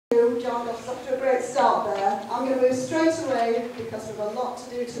and John got us off to a great start there. I'm going to move straight away, because we've a lot to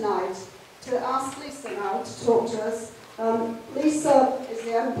do tonight, to ask Lisa now to talk to us. Lisa is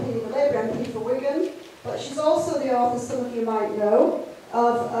the MP, the Labour MP for Wigan, but she's also the author, some of you might know,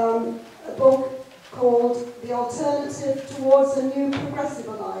 of a book called The Alternative Towards a New Progressive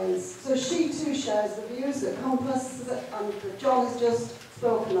Alliance. So she too shares the views that Compass and that John has just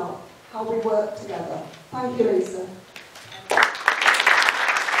spoken of, how we work together. Thank you, Lisa.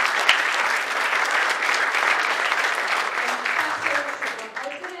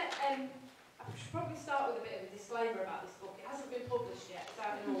 About this book. It hasn't been published yet, it's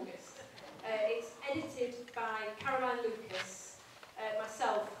out in August. It's edited by Caroline Lucas,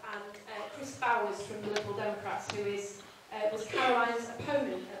 myself, and Chris Bowers from the Liberal Democrats, who was Caroline's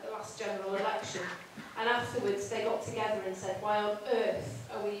opponent at the last general election. And afterwards they got together and said, why on earth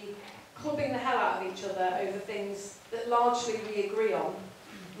are we clubbing the hell out of each other over things that largely we agree on,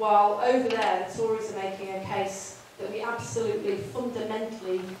 while over there the Tories are making a case that we absolutely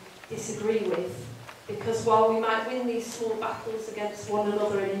fundamentally disagree with. Because while we might win these small battles against one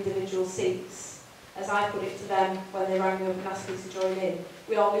another in individual seats, as I put it to them when they rang me up and asked me to join in,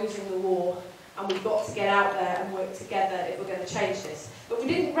 we are losing the war, and we've got to get out there and work together if we're going to change this. But we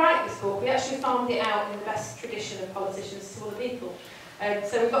didn't write this book, we actually farmed it out in the best tradition of politicians to other people.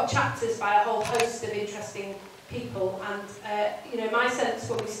 So we've got chapters by a whole host of interesting people, and you know, my sense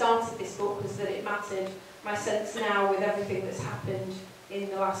when we started this book was that it mattered. My sense now, with everything that's happened in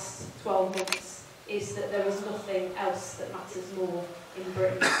the last 12 months, is that there is nothing else that matters more in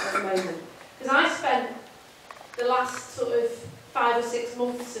Britain at the moment. Because I spent the last sort of 5 or 6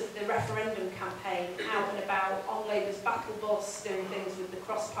 months of the referendum campaign out and about on Labour's battle bus, doing things with the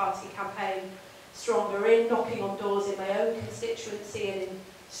cross-party campaign Stronger In, knocking on doors in my own constituency and in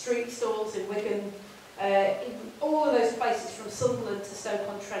street stalls in Wigan, in all of those places from Sunderland to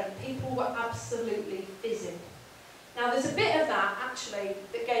Stoke-on-Trent. People were absolutely fizzing. Now there's a bit of that actually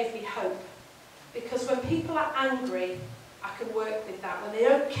that gave me hope. Because when people are angry, I can work with that. When they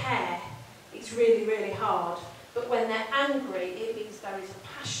don't care, it's really, really hard. But when they're angry, it means there is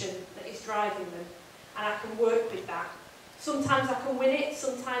a passion that is driving them. And I can work with that. Sometimes I can win it,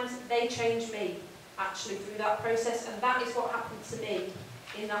 sometimes they change me, actually, through that process. And that is what happened to me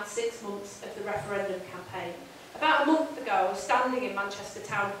in that 6 months of the referendum campaign. About a month ago, I was standing in Manchester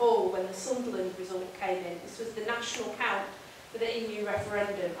Town Hall when the Sunderland result came in. This was the national count for the EU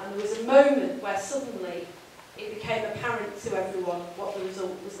referendum, and there was a moment where suddenly it became apparent to everyone what the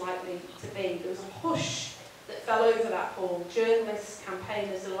result was likely to be. There was a hush that fell over that hall, journalists,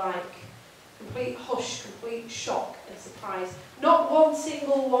 campaigners alike, complete hush, complete shock and surprise. Not one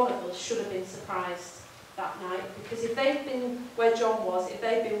single one of us should have been surprised that night, because if they'd been where John was, if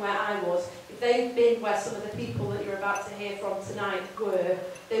they'd been where I was, if they'd been where some of the people that you're about to hear from tonight were,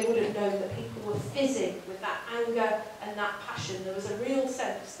 they would have known that people were fizzing with that anger and that passion. There was a real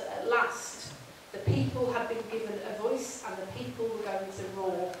sense that at last the people had been given a voice and the people were going to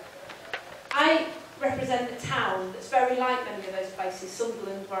roar. I represent a town that's very like many of those places,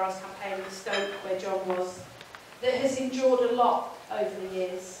 Sunderland, where I was campaigning, Stoke, where John was, that has endured a lot over the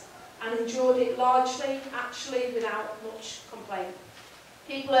years, and endured it largely, actually, without much complaint.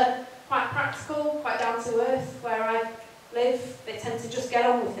 People are quite practical, quite down to earth. Where I live, they tend to just get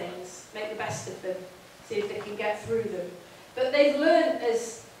on with things, make the best of them, see if they can get through them. But they've learned,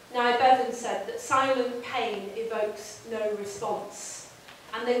 as Nye Bevan said, that silent pain evokes no response.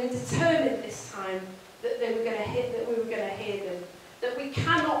 And they were determined this time that we were going to hear them. That we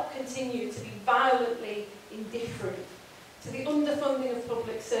cannot continue to be violently indifferent to the underfunding of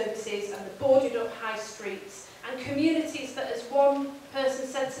public services and the boarded up high streets and communities that, as one person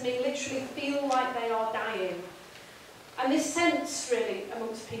said to me, literally feel like they are dying. And this sense, really,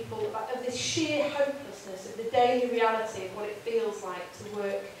 amongst people of this sheer hopelessness of the daily reality of what it feels like to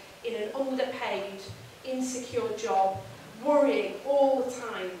work in an underpaid, insecure job, worrying all the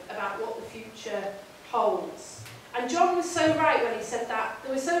time about what the future holds. And John was so right when he said that.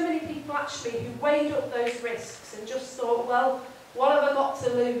 There were so many people actually who weighed up those risks and just thought, well, what have I got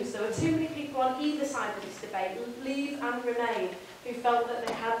to lose? There were too many people on either side of this debate, Leave and Remain, who felt that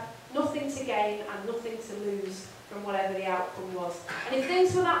they had nothing to gain and nothing to lose from whatever the outcome was. And if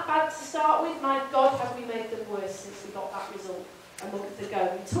things were that bad to start with, my God, have we made them worse since we got that result a month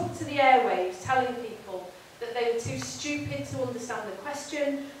ago. We took to the airwaves telling people that they were too stupid to understand the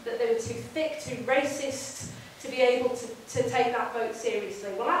question, that they were too thick, too racist, to be able to take that vote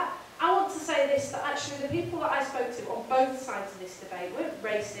seriously. Well, I want to say this, that actually the people that I spoke to on both sides of this debate weren't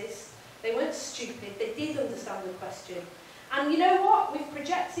racist, they weren't stupid, they did understand the question. And you know what? We've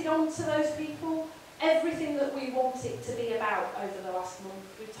projected onto those people everything that we want it to be about over the last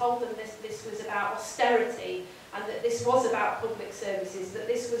month. We told them this was about austerity, and that this was about public services, that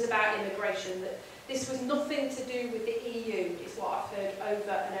this was about immigration, that this was nothing to do with the EU, is what I've heard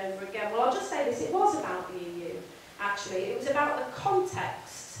over and over again. Well, I'll just say this, it was about the EU, actually. It was about the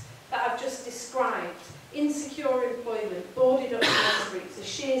context that I've just described. Insecure employment, boarded up Wall Street, a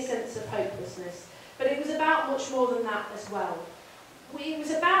sheer sense of hopelessness. But it was about much more than that as well. It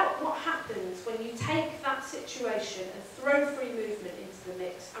was about what happens when you take that situation and throw free movement into the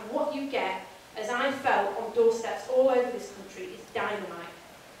mix, and what you get, as I felt on doorsteps all over this country, is dynamite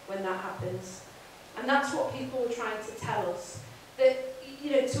when that happens. And that's what people were trying to tell us. That,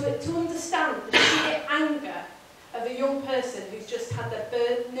 you know, to understand the sheer anger of a young person who's just had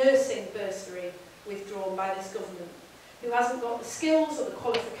their nursing bursary withdrawn by this government, who hasn't got the skills or the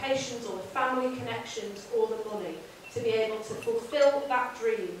qualifications or the family connections or the money to be able to fulfil that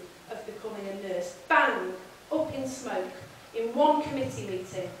dream of becoming a nurse. Bang, up in smoke, in one committee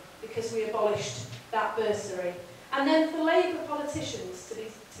meeting, because we abolished that bursary. And then for Labour politicians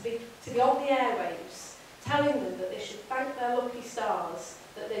to be on the airwaves, telling them that they should thank their lucky stars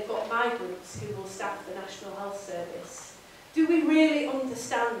that they've got migrants who will staff the National Health Service. Do we really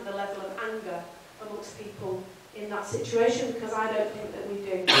understand the level of anger amongst people in that situation? Because I don't think that we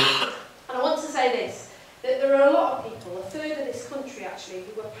do. And I want to say this, that there are a lot of people, a third of this country actually,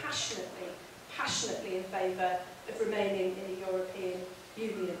 who were passionately in favour of remaining in the European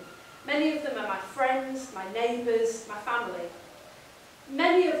Union. Many of them are my friends, my neighbours, my family.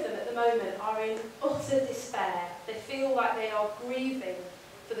 Many of them at the moment are in utter despair. They feel like they are grieving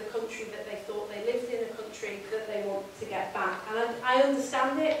for the country that they thought they lived in, a country that they want to get back. And I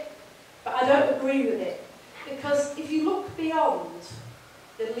understand it, but I don't agree with it. Because if you look beyond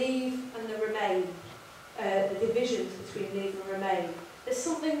the Leave and the Remain, the divisions between Leave and Remain, there's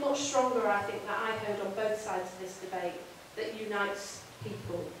something much stronger, I think, that I heard on both sides of this debate that unites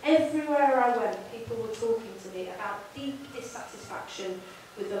people. Everywhere I went, people were talking to me about deep dissatisfaction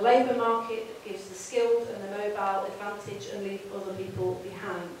with the labour market that gives the skilled and the mobile advantage and leave other people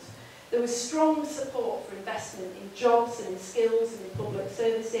behind. There was strong support for investment in jobs and in skills and in public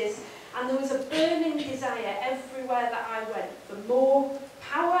services, and there was a burning desire everywhere that I went for more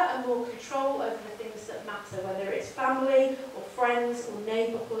power and more control over the things that matter, whether it's family or friends or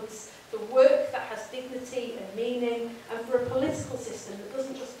neighbourhoods, the work that has dignity and meaning, and for a political system that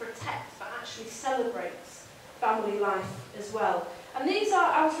doesn't just protect but actually celebrates family life as well. And these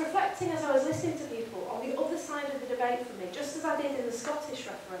are, I was reflecting as I was listening to people on the other side of the debate for me, just as I did in the Scottish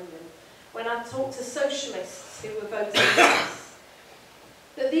referendum, when I talked to socialists who were voting yes,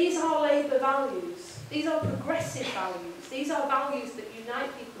 that these are Labour values, these are progressive values, these are values that unite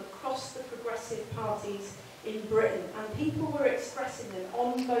people across the progressive parties in Britain, and people were expressing them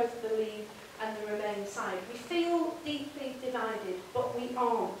on both the Leave and the Remain side. We feel deeply divided, but we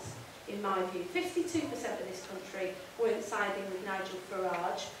aren't, in my view. 52% of this country weren't siding with Nigel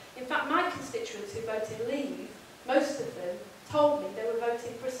Farage. In fact, my constituents who voted Leave, most of them told me they were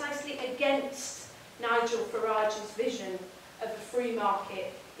voting precisely against Nigel Farage's vision of a free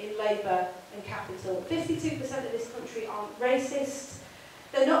market in labour and capital. 52% of this country aren't racist.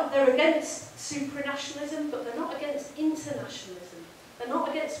 They're against supranationalism, but they're not against internationalism. They're not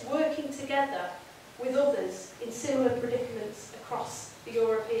against working together with others in similar predicaments across the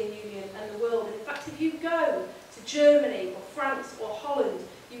European Union and the world. And in fact, if you go to Germany or France or Holland,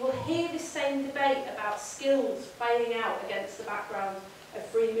 you will hear this same debate about skills playing out against the background of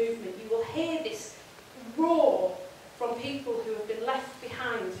free movement. You will hear this roar from people who have been left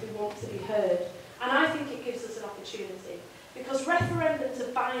behind, who want to be heard. And I think it gives us an opportunity. Because referendums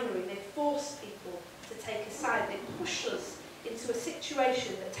are binary, they force people to take a side, they push us into a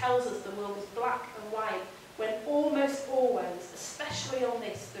situation that tells us the world is black and white, when almost always, especially on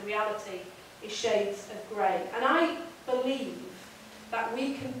this, the reality is shades of grey. And I believe that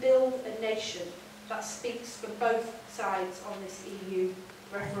we can build a nation that speaks for both sides on this EU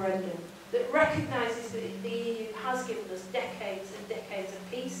referendum, that recognises that the EU has given us decades and decades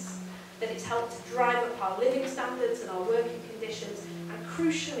of peace, that it's helped to drive up our living standards and our working conditions, and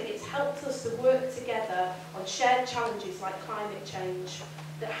crucially it's helped us to work together on shared challenges like climate change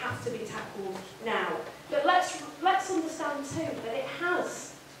that have to be tackled now. But let's understand too that it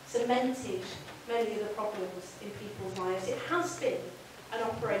has cemented many of the problems in people's lives. It has been and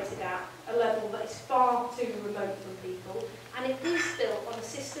operated at a level that is far too remote from people, and it is built on a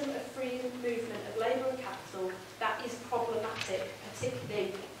system of free movement of labour and capital that is problematic,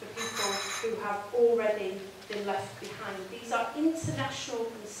 particularly for people who have already been left behind. These are international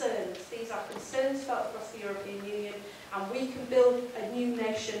concerns. These are concerns felt across the European Union, and we can build a new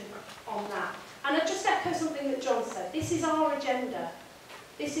nation on that. And I just echo something that John said. This is our agenda.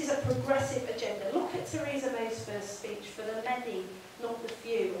 This is a progressive agenda. Look at Theresa May's first speech, for the many, not the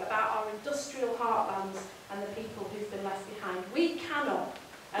few, about our industrial heartlands and the people who've been left behind. We cannot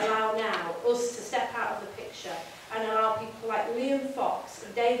allow now us to step out of the picture and allow people like Liam Fox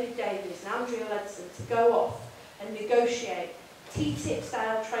and David Davies and Andrea Leadsom to go off and negotiate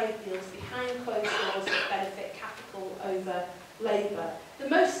TTIP-style trade deals behind closed doors that benefit capital over labour. The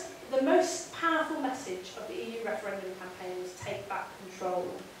most powerful message of the EU referendum campaign was take back control.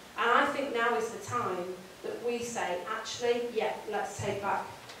 And I think now is the time that we say, actually, yeah, let's take back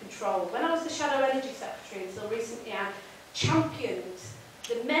control. When I was the Shadow Energy Secretary until recently, I championed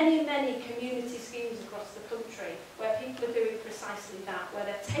the many, many community schemes across the country where people are doing precisely that, where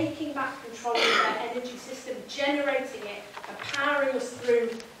they're taking back control of their energy system, generating it and powering us through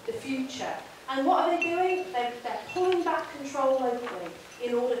the future. And what are they doing? They're pulling back control locally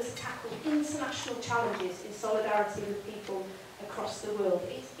in order to tackle international challenges in solidarity with people across the world.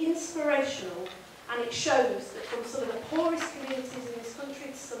 It's inspirational, and it shows that from some of the poorest communities in this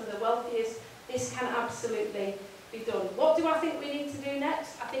country to some of the wealthiest, this can absolutely be done. What do I think we need to do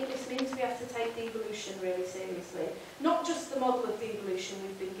next? I think this means we have to take devolution really seriously. Not just the model of devolution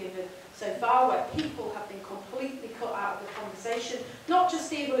we've been given so far, where people have been completely cut out of the conversation. Not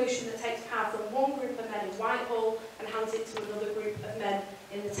just devolution that takes power from one group of men in Whitehall and hands it to another group of men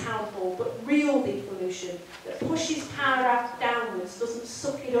in the town hall, but real devolution that pushes power out downwards, doesn't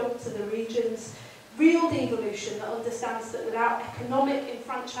suck it up to the regions. Real devolution that understands that without economic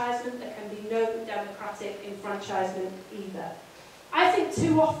enfranchisement, there can be no democratic enfranchisement either. I think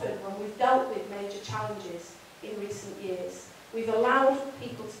too often when we've dealt with major challenges in recent years, we've allowed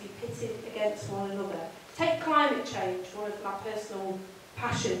people to be pitted against one another. Take climate change, one of my personal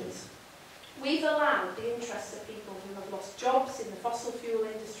passions. We've allowed the interests of people who have lost jobs in the fossil fuel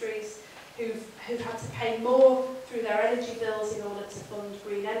industries, who've had to pay more through their energy bills in order to fund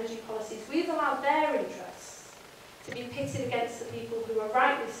green energy policies. We've allowed their interests to be pitted against the people who are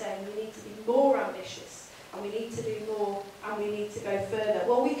rightly saying we need to be more ambitious and we need to do more and we need to go further.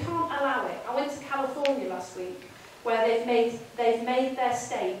 Well, we can't allow it. I went to California last week, where they've made their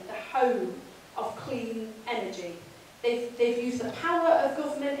state the home of clean energy. They've used the power of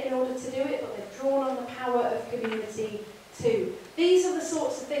government in order to do it, but they've drawn on the power of community too. These are the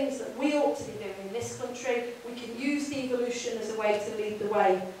sorts of things that we ought to be doing in this country. We can use devolution as a way to lead the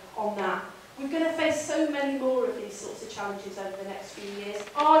way on that. We're going to face so many more of these sorts of challenges over the next few years.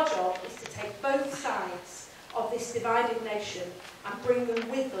 Our job is to take both sides of this divided nation and bring them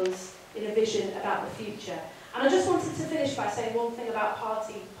with us in a vision about the future. And I just wanted to finish by saying one thing about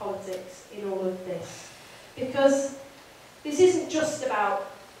party politics in all of this. Because this isn't just about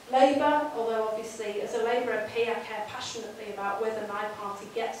Labour, although obviously as a Labour MP I care passionately about whether my party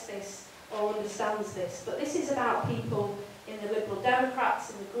gets this or understands this. But this is about people in the Liberal Democrats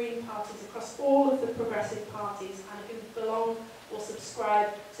and the Green parties across all of the progressive parties and who belong or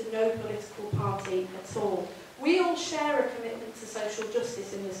subscribe to no political party at all. We all share a commitment to social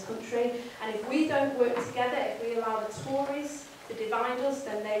justice in this country, and if we don't work together, if we allow the Tories to divide us,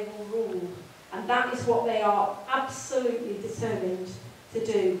 then they will rule. And that is what they are absolutely determined to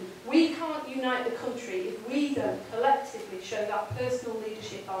do. We can't unite the country if we don't collectively show that personal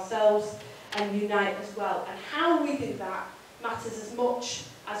leadership ourselves and unite as well. And how we do that matters as much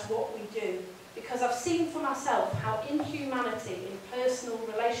as what we do. Because I've seen for myself how inhumanity in personal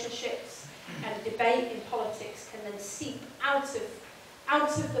relationships and debate in politics can then seep out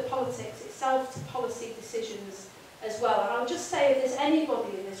of the politics itself to policy decisions as well. And I'll just say, if there's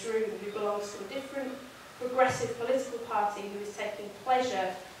anybody in this room who belongs to a different progressive political party who is taking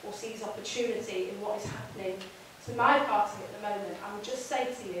pleasure or sees opportunity in what is happening to my party at the moment, I would just say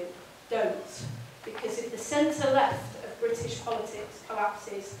to you, don't. Because if the centre-left of British politics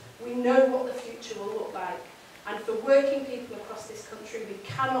collapses, we know what the future will look like. And for working people across this country, we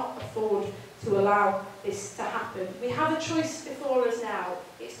cannot afford to allow this to happen. We have a choice before us now.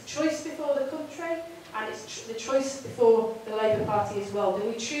 It's the choice before the country, and it's the choice before the Labour Party as well. Do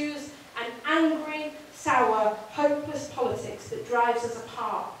we choose an angry, sour, hopeless politics that drives us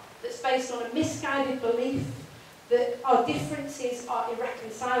apart, that's based on a misguided belief that our differences are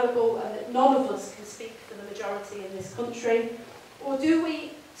irreconcilable and that none of us can speak for the majority in this country? Or do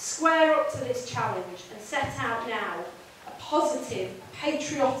we square up to this challenge and set out now a positive,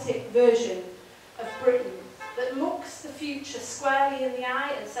 patriotic version of Britain that looks the future squarely in the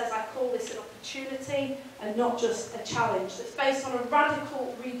eye and says, I call this an opportunity and not just a challenge, that's based on a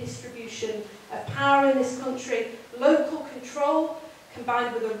radical redistribution of power in this country, local control,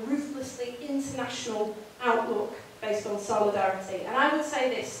 combined with a ruthlessly international outlook based on solidarity. And I would say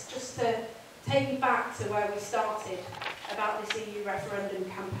this, just to take you back to where we started about this EU referendum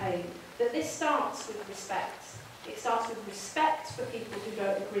campaign, that this starts with respect. It starts with respect for people who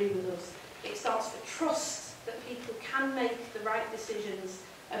don't agree with us. It starts with trust that people can make the right decisions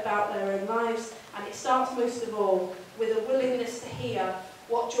about their own lives. And it starts most of all with a willingness to hear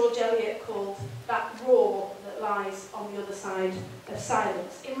what George Eliot called that roar that lies on the other side of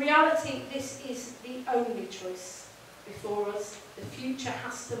silence. In reality, this is the only choice before us. The future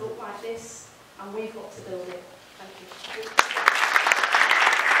has to look like this, and we've got to build it. Thank you.